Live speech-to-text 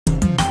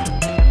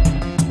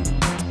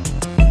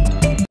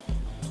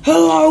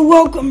Hello,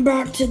 welcome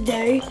back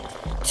today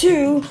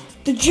to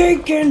the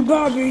Jake and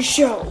Bobbie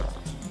show.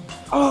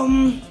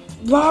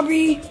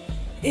 Bobbie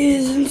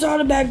is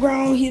inside the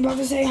background. He's about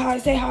to say hi.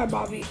 Say hi,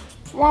 Bobbie.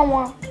 Wah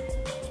wah.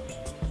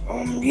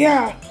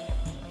 Yeah.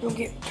 Don't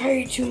get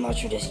paid too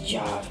much for this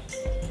job.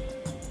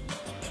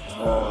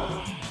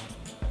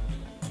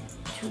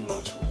 Too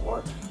much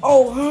work.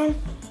 Oh, huh?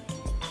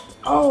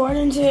 Oh, I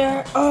didn't say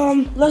that.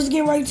 Let's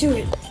get right to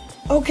it.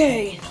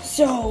 Okay,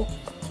 so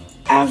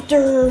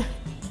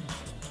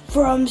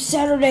from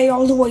Saturday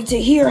all the way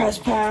to here has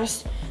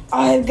passed,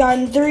 I have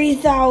gotten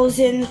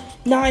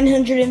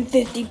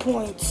 3,950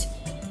 points,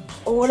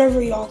 or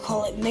whatever y'all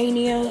call it,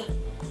 mania,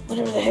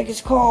 whatever the heck it's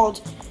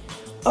called.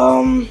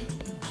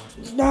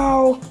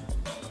 Now,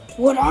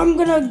 what I'm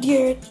gonna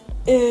get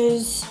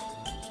is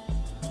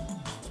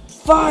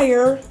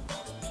fire.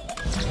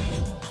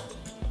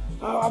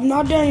 I'm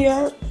not done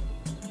yet.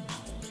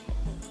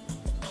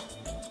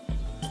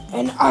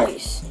 And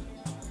ice.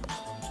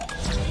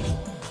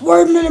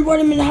 Wait a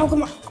minute, how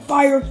come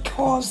fire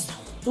costs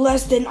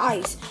less than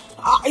ice?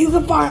 You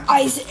can find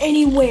ice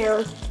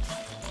anywhere.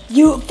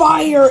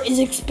 Fire is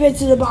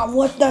expensive about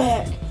what the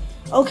heck?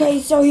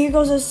 Okay, so here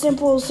goes a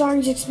simple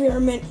science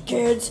experiment,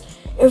 kids.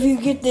 If you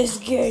get this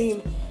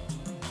game.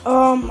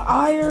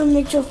 Iron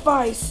mixed with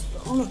Fice.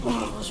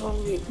 What's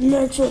wrong with me?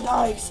 Mixed with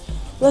ice.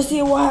 Let's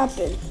see what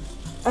happened.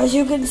 As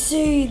you can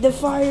see, the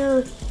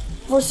fire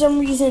for some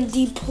reason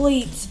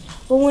depletes.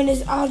 But when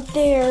it's out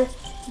there,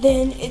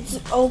 then it's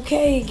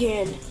okay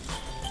again.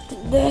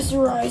 Let's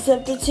rise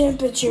up the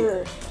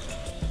temperature.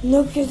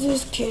 Look at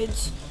this,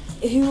 kids.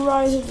 If you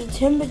rise up the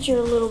temperature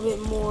a little bit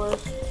more,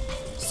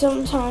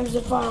 sometimes the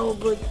fire will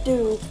break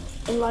through.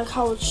 And like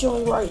how it's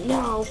showing right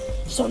now,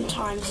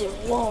 sometimes it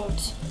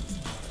won't.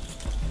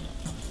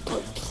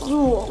 Break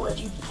through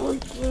already,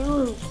 break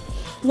through.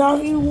 Now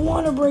if you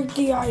want to break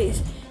the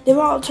ice, then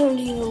I'll turn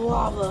to the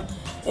lava.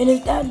 And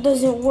if that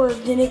doesn't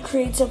work, then it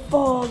creates a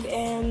fog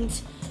and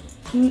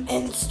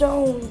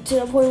stone to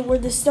the point where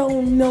the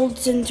stone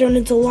melts and turns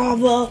into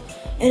lava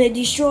and it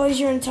destroys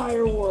your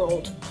entire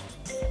world.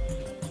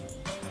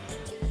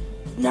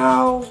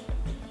 Now,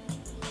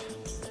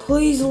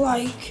 please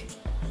like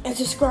and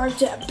subscribe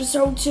to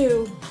episode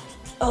 2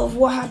 of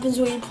what happens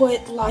when you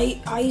put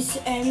light, ice,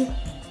 and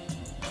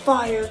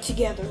fire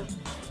together.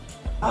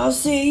 I'll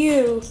see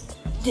you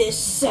this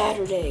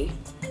Saturday.